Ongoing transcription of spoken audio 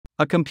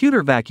A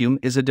computer vacuum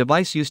is a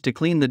device used to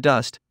clean the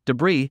dust,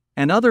 debris,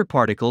 and other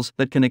particles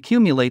that can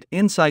accumulate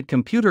inside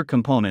computer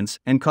components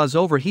and cause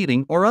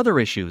overheating or other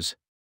issues.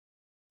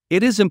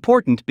 It is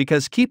important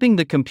because keeping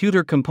the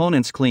computer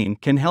components clean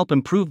can help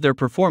improve their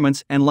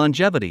performance and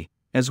longevity,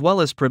 as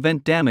well as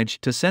prevent damage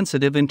to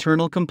sensitive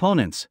internal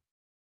components.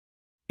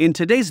 In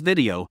today's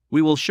video,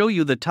 we will show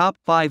you the top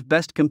 5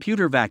 best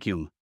computer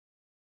vacuum.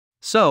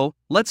 So,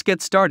 let's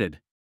get started.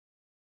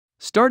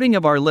 Starting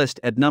of our list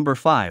at number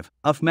 5,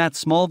 UFMAT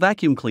Small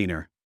Vacuum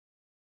Cleaner.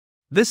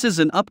 This is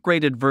an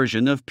upgraded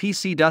version of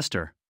PC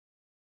Duster.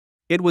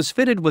 It was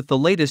fitted with the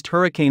latest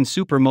Hurricane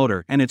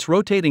supermotor and its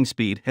rotating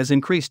speed has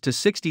increased to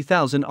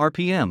 60,000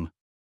 RPM.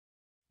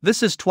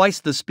 This is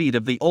twice the speed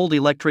of the old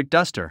electric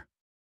duster.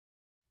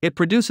 It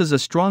produces a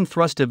strong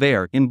thrust of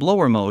air in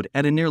blower mode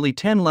at a nearly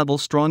 10-level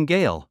strong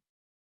gale.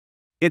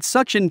 Its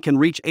suction can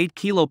reach 8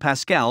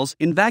 kilopascals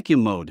in vacuum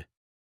mode.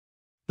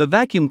 The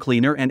vacuum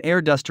cleaner and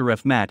air duster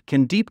UFMAT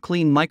can deep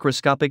clean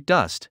microscopic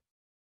dust.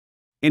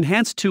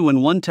 Enhanced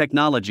 2-in-1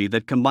 technology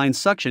that combines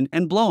suction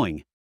and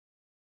blowing.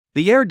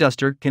 The air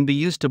duster can be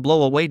used to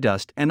blow away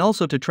dust and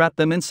also to trap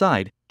them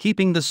inside,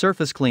 keeping the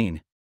surface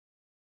clean.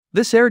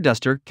 This air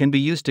duster can be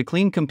used to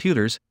clean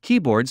computers,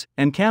 keyboards,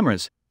 and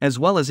cameras, as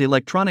well as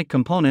electronic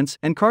components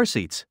and car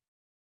seats.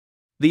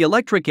 The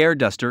electric air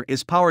duster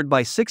is powered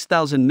by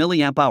 6,000 mAh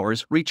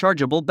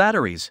rechargeable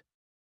batteries.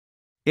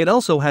 It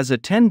also has a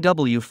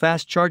 10W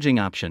fast charging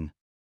option.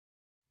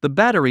 The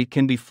battery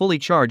can be fully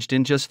charged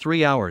in just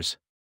 3 hours.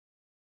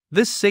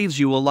 This saves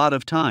you a lot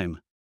of time.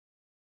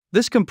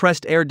 This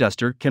compressed air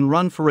duster can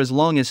run for as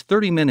long as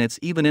 30 minutes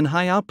even in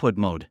high output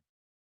mode.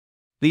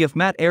 The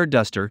UFMAT air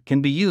duster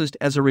can be used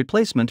as a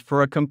replacement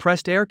for a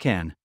compressed air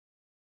can.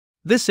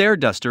 This air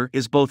duster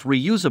is both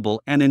reusable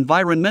and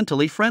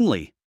environmentally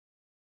friendly.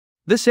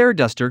 This air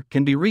duster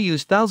can be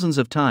reused thousands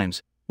of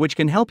times, which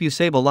can help you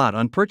save a lot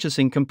on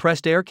purchasing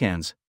compressed air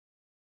cans.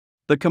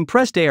 The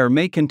compressed air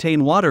may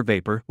contain water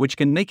vapor, which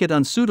can make it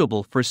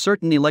unsuitable for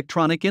certain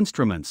electronic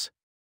instruments.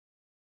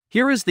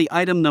 Here is the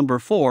item number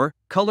 4,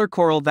 Color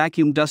Coral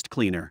Vacuum Dust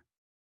Cleaner.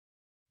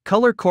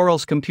 Color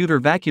Coral's computer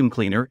vacuum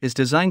cleaner is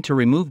designed to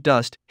remove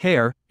dust,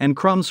 hair, and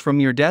crumbs from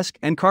your desk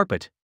and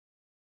carpet.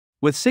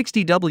 With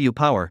 60W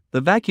power,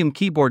 the vacuum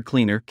keyboard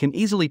cleaner can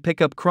easily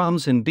pick up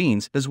crumbs and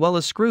beans as well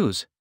as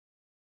screws.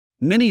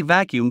 Mini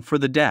vacuum for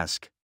the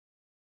desk.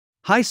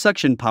 High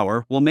suction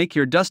power will make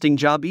your dusting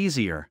job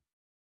easier.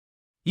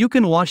 You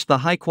can wash the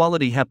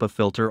high-quality HEPA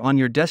filter on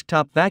your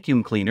desktop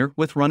vacuum cleaner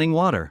with running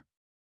water.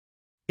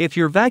 If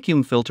your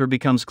vacuum filter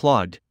becomes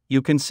clogged,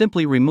 you can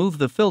simply remove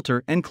the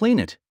filter and clean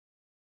it.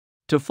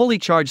 To fully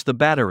charge the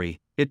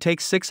battery, it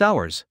takes 6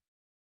 hours.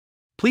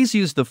 Please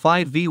use the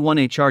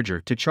 5V1A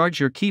charger to charge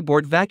your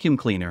keyboard vacuum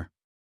cleaner.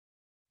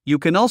 You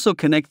can also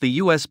connect the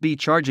USB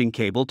charging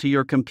cable to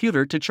your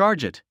computer to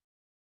charge it.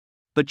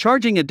 The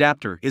charging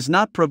adapter is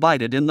not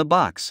provided in the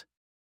box.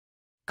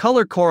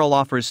 Color Coral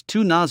offers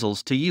 2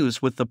 nozzles to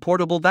use with the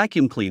portable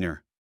vacuum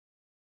cleaner.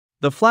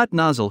 The flat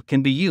nozzle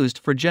can be used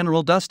for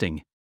general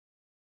dusting,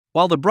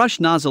 while the brush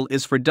nozzle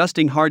is for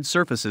dusting hard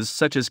surfaces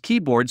such as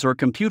keyboards or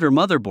computer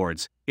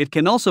motherboards. It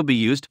can also be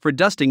used for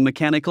dusting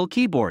mechanical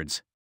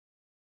keyboards.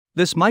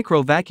 This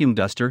micro vacuum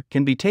duster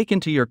can be taken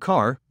to your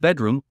car,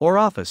 bedroom, or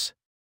office.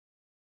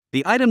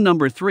 The item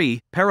number 3,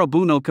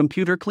 Parabuno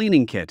Computer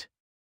Cleaning Kit.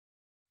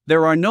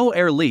 There are no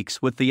air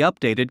leaks with the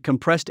updated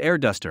compressed air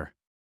duster.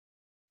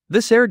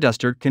 This air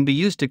duster can be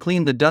used to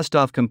clean the dust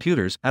off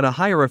computers at a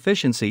higher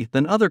efficiency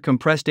than other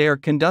compressed air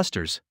can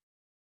dusters.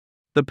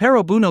 The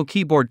Parabuno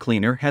keyboard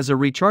cleaner has a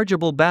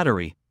rechargeable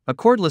battery, a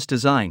cordless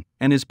design,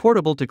 and is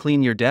portable to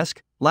clean your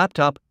desk,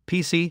 laptop,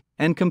 PC,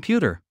 and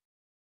computer.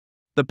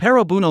 The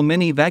Parabuno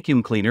mini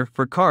vacuum cleaner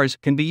for cars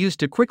can be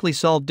used to quickly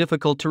solve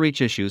difficult-to-reach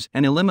issues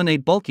and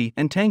eliminate bulky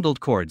and tangled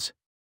cords.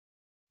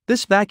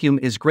 This vacuum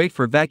is great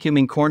for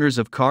vacuuming corners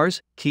of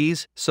cars,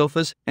 keys,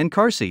 sofas, and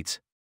car seats.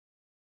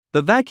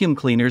 The vacuum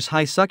cleaner's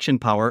high suction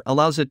power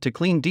allows it to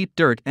clean deep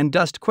dirt and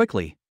dust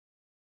quickly.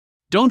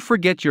 Don't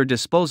forget your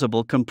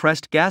disposable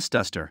compressed gas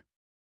duster.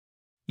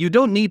 You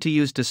don't need to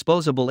use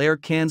disposable air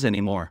cans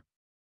anymore.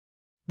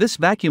 This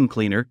vacuum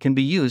cleaner can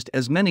be used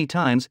as many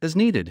times as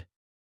needed.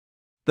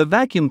 The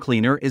vacuum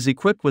cleaner is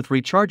equipped with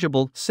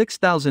rechargeable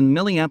 6,000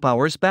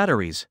 mAh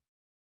batteries.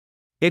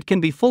 It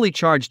can be fully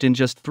charged in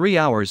just 3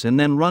 hours and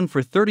then run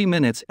for 30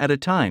 minutes at a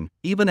time,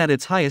 even at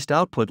its highest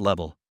output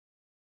level.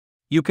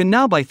 You can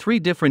now buy 3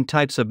 different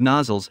types of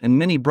nozzles and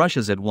mini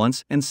brushes at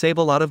once and save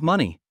a lot of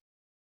money.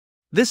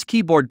 This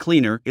keyboard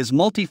cleaner is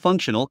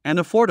multifunctional and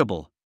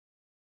affordable.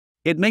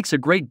 It makes a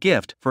great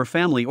gift for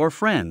family or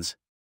friends.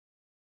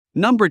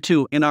 Number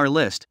 2 in our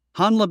list,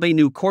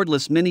 Hanlabenu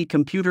Cordless Mini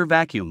Computer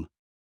Vacuum.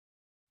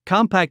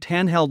 Compact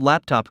handheld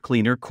laptop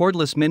cleaner,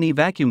 cordless mini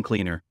vacuum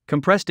cleaner,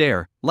 compressed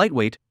air,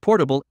 lightweight,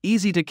 portable,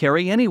 easy to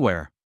carry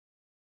anywhere.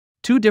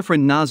 2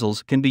 different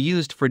nozzles can be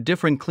used for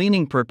different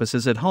cleaning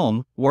purposes at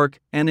home, work,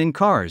 and in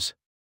cars.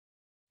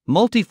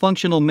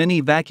 Multifunctional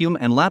mini vacuum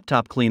and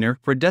laptop cleaner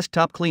for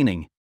desktop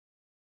cleaning.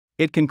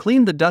 It can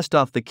clean the dust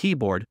off the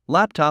keyboard,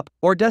 laptop,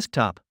 or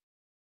desktop.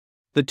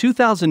 The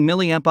 2000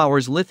 mAh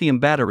lithium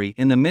battery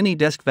in the mini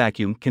desk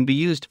vacuum can be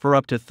used for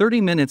up to 30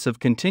 minutes of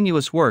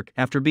continuous work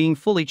after being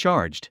fully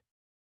charged.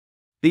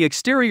 The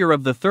exterior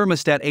of the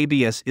thermostat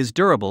ABS is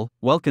durable,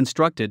 well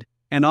constructed,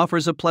 and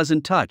offers a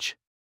pleasant touch.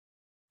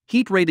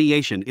 Heat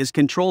radiation is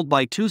controlled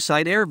by two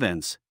side air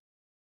vents.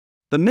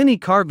 The mini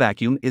car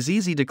vacuum is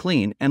easy to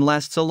clean and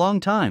lasts a long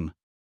time.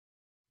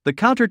 The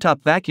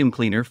countertop vacuum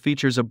cleaner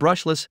features a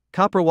brushless,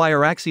 copper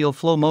wire axial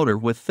flow motor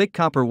with thick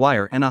copper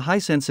wire and a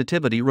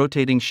high-sensitivity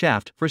rotating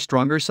shaft for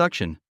stronger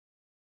suction.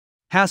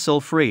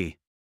 Hassle-free.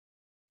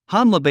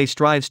 Hanlebay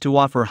strives to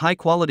offer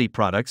high-quality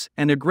products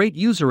and a great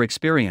user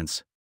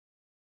experience.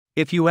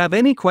 If you have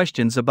any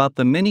questions about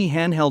the mini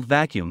handheld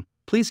vacuum,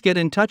 please get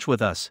in touch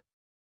with us.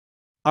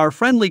 Our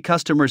friendly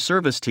customer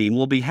service team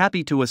will be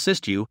happy to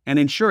assist you and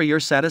ensure your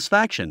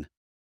satisfaction.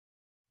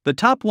 The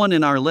top one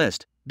in our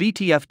list,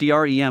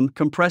 BTF-DREM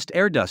Compressed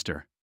Air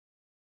Duster.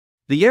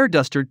 The air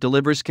duster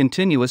delivers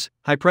continuous,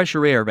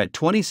 high-pressure air at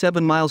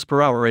 27 miles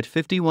per hour at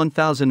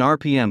 51,000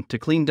 RPM to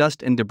clean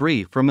dust and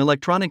debris from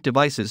electronic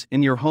devices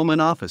in your home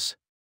and office.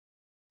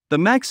 The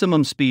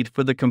maximum speed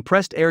for the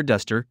compressed air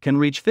duster can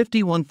reach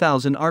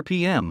 51,000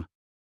 RPM.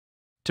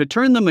 To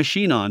turn the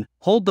machine on,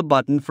 hold the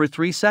button for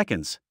 3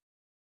 seconds.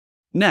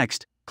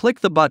 Next,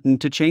 click the button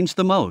to change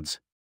the modes.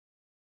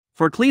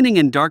 For cleaning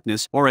in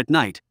darkness or at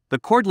night, the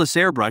cordless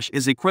airbrush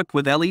is equipped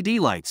with LED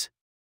lights.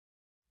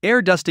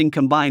 Air dusting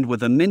combined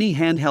with a mini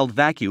handheld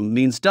vacuum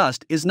means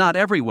dust is not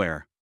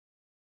everywhere.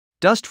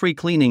 Dust-free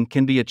cleaning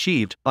can be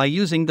achieved by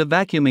using the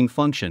vacuuming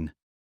function.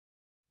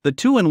 The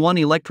 2-in-1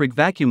 electric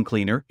vacuum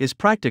cleaner is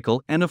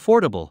practical and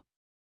affordable.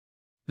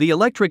 The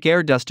electric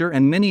air duster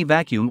and mini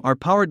vacuum are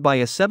powered by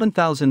a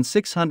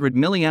 7,600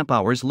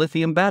 mAh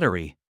lithium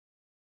battery.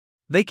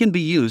 They can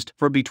be used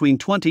for between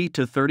 20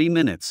 to 30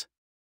 minutes.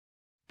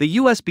 The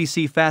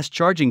USB-C fast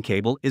charging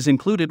cable is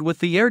included with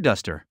the air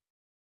duster.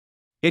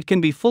 It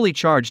can be fully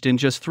charged in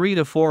just 3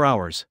 to 4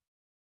 hours.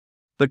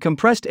 The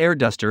compressed air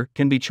duster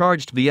can be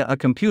charged via a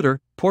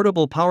computer,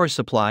 portable power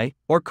supply,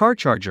 or car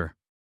charger.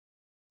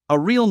 A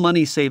real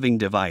money-saving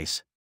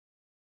device.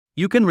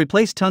 You can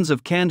replace tons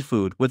of canned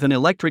food with an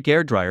electric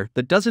air dryer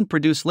that doesn't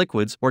produce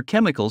liquids or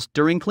chemicals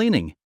during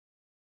cleaning.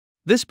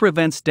 This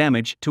prevents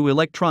damage to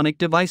electronic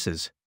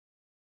devices.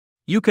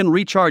 You can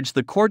recharge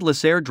the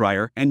cordless air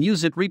dryer and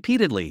use it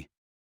repeatedly.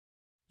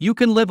 You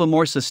can live a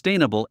more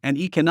sustainable and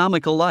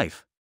economical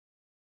life.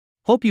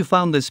 Hope you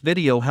found this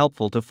video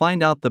helpful to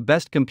find out the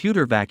best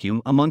computer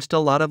vacuum amongst a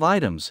lot of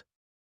items.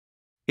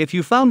 If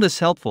you found this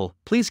helpful,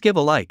 please give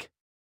a like.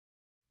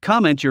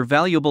 Comment your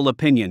valuable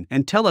opinion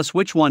and tell us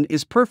which one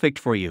is perfect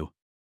for you.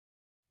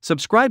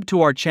 Subscribe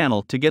to our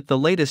channel to get the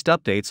latest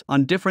updates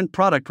on different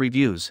product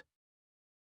reviews.